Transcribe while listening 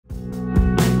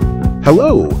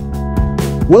Hello!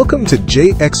 Welcome to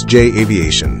JXJ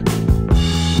Aviation.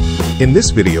 In this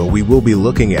video, we will be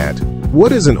looking at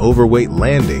what is an overweight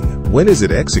landing, when is it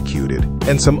executed,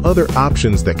 and some other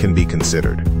options that can be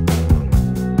considered.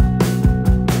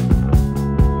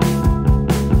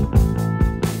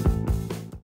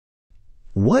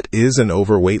 What is an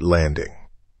overweight landing?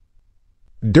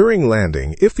 During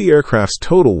landing, if the aircraft's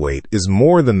total weight is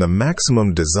more than the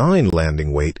maximum design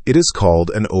landing weight, it is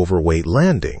called an overweight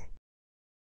landing.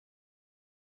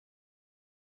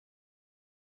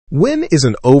 When is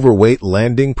an overweight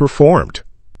landing performed?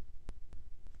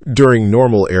 During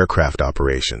normal aircraft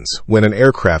operations, when an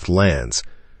aircraft lands,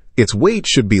 its weight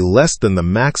should be less than the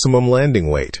maximum landing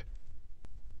weight.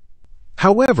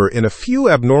 However, in a few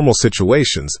abnormal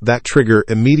situations that trigger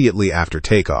immediately after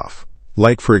takeoff,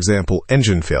 like for example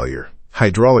engine failure,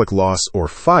 hydraulic loss, or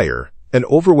fire, an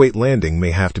overweight landing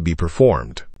may have to be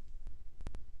performed.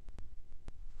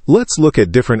 Let's look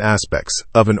at different aspects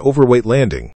of an overweight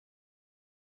landing.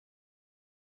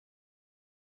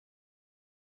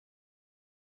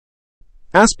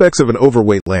 Aspects of an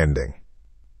overweight landing.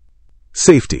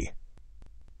 Safety.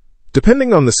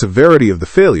 Depending on the severity of the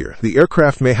failure, the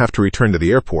aircraft may have to return to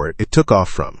the airport it took off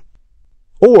from,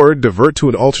 or divert to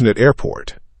an alternate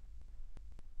airport.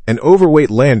 An overweight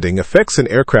landing affects an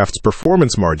aircraft's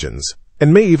performance margins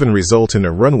and may even result in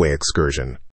a runway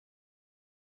excursion.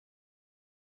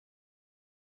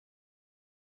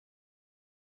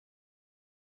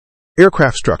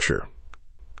 Aircraft structure.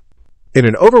 In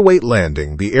an overweight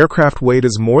landing, the aircraft weight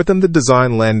is more than the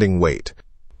design landing weight.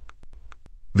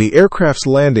 The aircraft's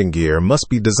landing gear must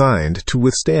be designed to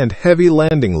withstand heavy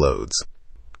landing loads.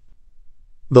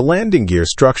 The landing gear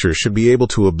structure should be able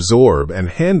to absorb and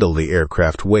handle the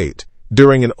aircraft weight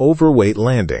during an overweight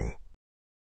landing.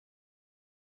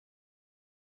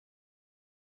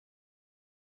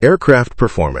 Aircraft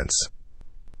performance.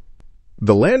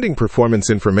 The landing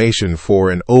performance information for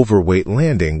an overweight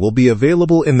landing will be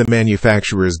available in the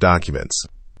manufacturer's documents.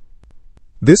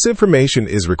 This information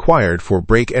is required for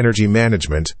brake energy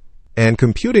management and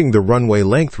computing the runway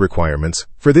length requirements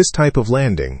for this type of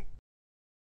landing.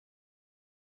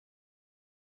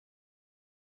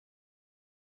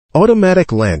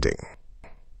 Automatic landing.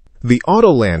 The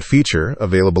auto-land feature,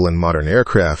 available in modern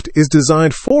aircraft, is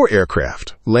designed for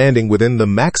aircraft landing within the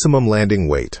maximum landing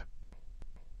weight.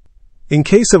 In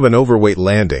case of an overweight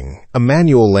landing, a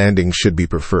manual landing should be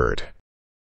preferred.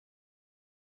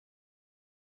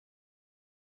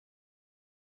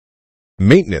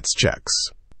 Maintenance checks.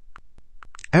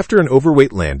 After an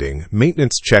overweight landing,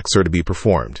 maintenance checks are to be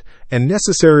performed, and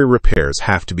necessary repairs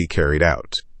have to be carried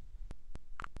out.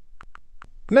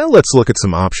 Now let's look at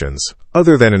some options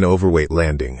other than an overweight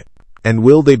landing, and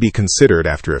will they be considered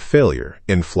after a failure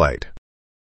in flight?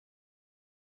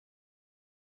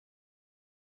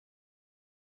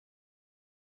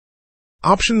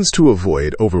 Options to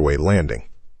avoid overweight landing.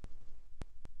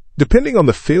 Depending on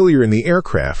the failure in the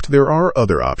aircraft, there are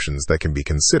other options that can be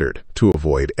considered to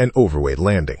avoid an overweight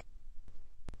landing.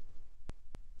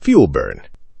 Fuel burn.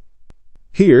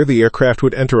 Here, the aircraft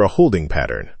would enter a holding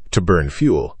pattern to burn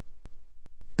fuel.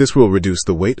 This will reduce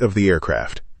the weight of the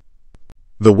aircraft.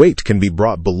 The weight can be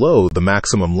brought below the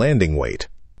maximum landing weight.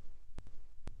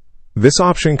 This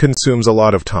option consumes a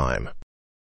lot of time.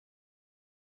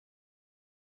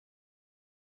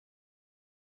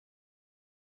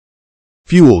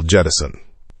 Fuel jettison.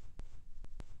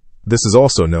 This is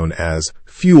also known as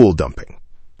fuel dumping.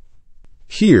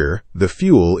 Here, the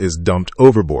fuel is dumped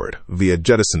overboard via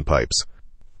jettison pipes.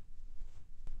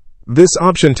 This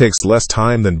option takes less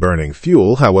time than burning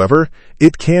fuel, however,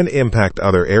 it can impact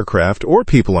other aircraft or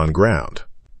people on ground.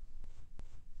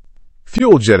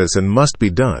 Fuel jettison must be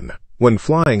done when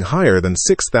flying higher than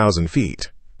 6,000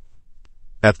 feet.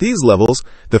 At these levels,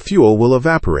 the fuel will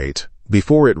evaporate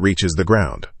before it reaches the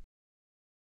ground.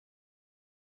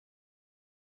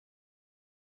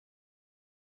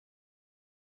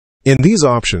 In these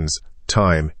options,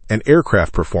 time and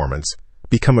aircraft performance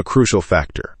become a crucial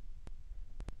factor.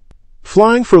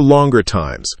 Flying for longer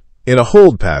times in a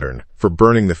hold pattern for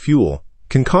burning the fuel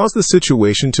can cause the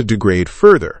situation to degrade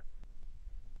further.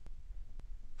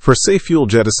 For safe fuel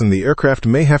jettison, the aircraft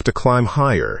may have to climb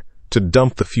higher to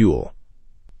dump the fuel.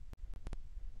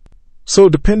 So,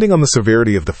 depending on the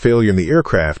severity of the failure in the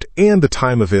aircraft and the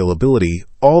time availability,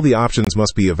 all the options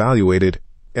must be evaluated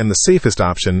and the safest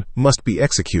option must be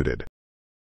executed.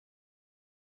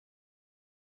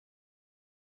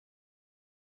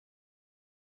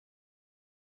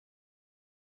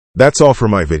 That's all for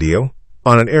my video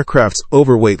on an aircraft's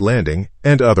overweight landing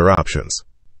and other options.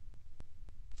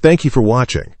 Thank you for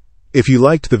watching. If you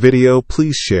liked the video,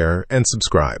 please share and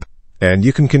subscribe. And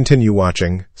you can continue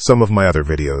watching some of my other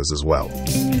videos as well.